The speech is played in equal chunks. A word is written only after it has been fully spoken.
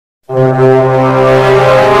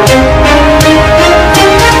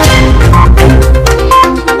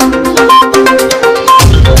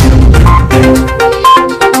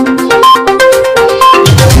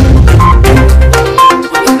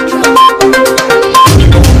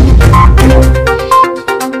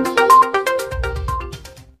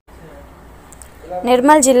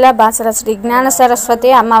నిర్మల్ జిల్లా బాసర శ్రీ జ్ఞాన సరస్వతి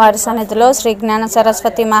అమ్మవారి సన్నిధిలో శ్రీ జ్ఞాన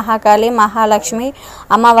సరస్వతి మహాకాళి మహాలక్ష్మి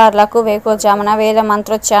అమ్మవార్లకు వేకోజామున వేద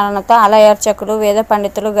మంత్రోచ్చారణతో ఆలయ అర్చకులు వేద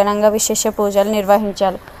పండితులు ఘనంగా విశేష పూజలు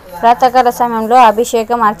నిర్వహించారు. ప్రాతకాల సమయంలో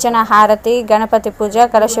అభిషేకం, అర్చన, హారతి, గణపతి పూజ,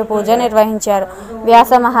 కలశ పూజ నిర్వహించారు.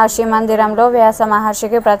 వ్యాస మహర్షి మందిరంలో వ్యాస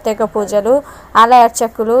మహర్షికి ప్రత్యేక పూజలు ఆలయ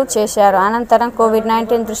అర్చకులు చేశారు. అనంతరం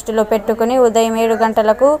కోవిడ్-19 దృష్టిలో పెట్టుకుని ఉదయం 7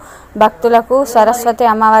 గంటలకు భక్తులకు సరస్వతి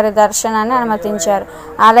అమ్మవారి దర్శనాన్ని అనుమతించారు.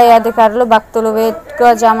 ఆలయ అధికారులు భక్తులు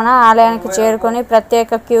వేకువజామున ఆలయానికి చేరుకుని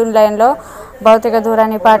ప్రత్యేక క్యూ లైన్లో భౌతిక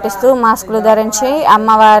దూరాన్ని పాటిస్తూ మాస్కులు ధరించి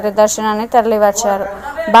అమ్మవారి దర్శనాన్ని తరలివచ్చారు.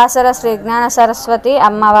 బాసర శ్రీ జ్ఞాన సరస్వతి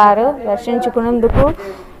అమ్మవారు దర్శించుకునేందుకు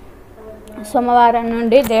సోమవారం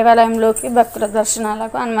నుండి దేవాలయంలోకి భక్తుల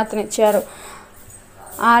దర్శనాలకు అనుమతినిచ్చారు.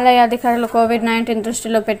 ఆలయ అధికారులు కోవిడ్-19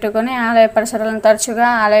 దృష్టిలో పెట్టుకుని ఆలయ పరిసరాలను తరచుగా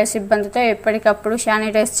ఆలయ సిబ్బందితో ఎప్పటికప్పుడు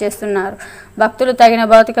శానిటైజ్ చేస్తున్నారు. భక్తులు తగిన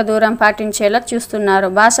భౌతిక దూరం పాటించేలా చూస్తున్నారు.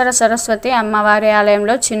 బాసర సరస్వతి అమ్మవారి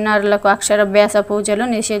ఆలయంలో చిన్నారులకు అక్షరాభ్యాస పూజలు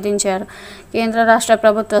నిషేధించారు. కేంద్ర రాష్ట్ర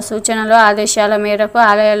ప్రభుత్వ సూచనలు ఆదేశాల మేరకు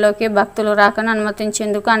ఆలయాల్లోకి భక్తులు రాకను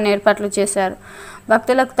అనుమతించేందుకు అన్ని ఏర్పాట్లు చేశారు.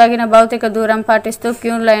 భక్తులకు తగిన భౌతిక దూరం పాటిస్తూ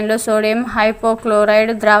క్యూ లైన్లో సోడియం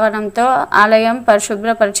హైపోక్లోరైడ్ ద్రావణంతో ఆలయం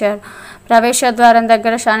పరిశుభ్రపరిచారు. ప్రవేశ ద్వారం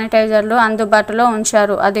దగ్గర శానిటైజర్లు అందుబాటులో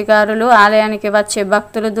ఉంచారు. అధికారులు ఆలయానికి వచ్చే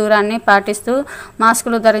భక్తులు దూరాన్ని పాటిస్తూ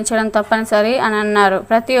మాస్కులు ధరించడం తప్పనిసరి అని అన్నారు.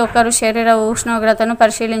 ప్రతి ఒక్కరూ శరీర ఉష్ణోగ్రతను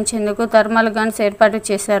పరిశీలించేందుకు థర్మల్ గన్స్ ఏర్పాటు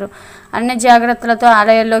చేశారు. అన్ని జాగ్రత్తలతో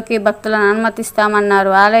ఆలయాల్లోకి భక్తులను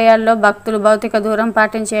అనుమతిస్తామన్నారు. ఆలయాల్లో భక్తులు భౌతిక దూరం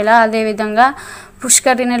పాటించేలా, అదేవిధంగా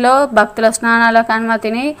పుష్కరిణిలో భక్తుల స్నానాలకు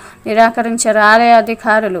అనుమతిని నిరాకరించారు. ఆలయ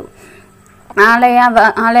అధికారులు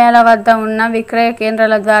ఆలయాల వద్ద ఉన్న విక్రయ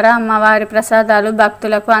కేంద్రాల ద్వారా అమ్మవారి ప్రసాదాలు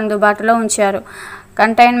భక్తులకు అందుబాటులో ఉంచారు.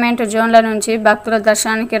 కంటైన్మెంట్ జోన్ల నుంచి భక్తుల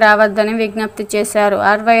దర్శనానికి రావద్దని విజ్ఞప్తి చేశారు.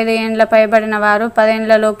 65 ఏండ్ల పైబడిన వారు, 10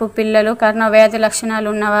 ఏండ్లలోపు పిల్లలు, కరోనా వ్యాధి లక్షణాలు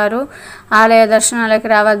ఉన్నవారు ఆలయ దర్శనాలకు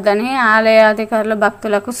రావద్దని ఆలయ అధికారులు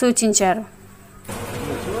భక్తులకు సూచించారు.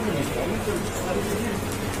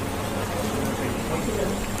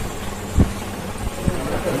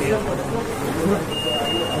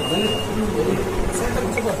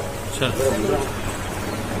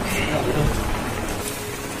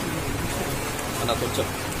 అన్న కొంచెం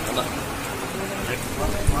అన్న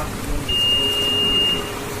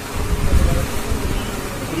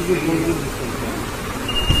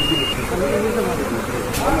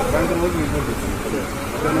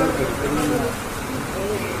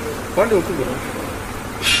పండి ఉంటుంది.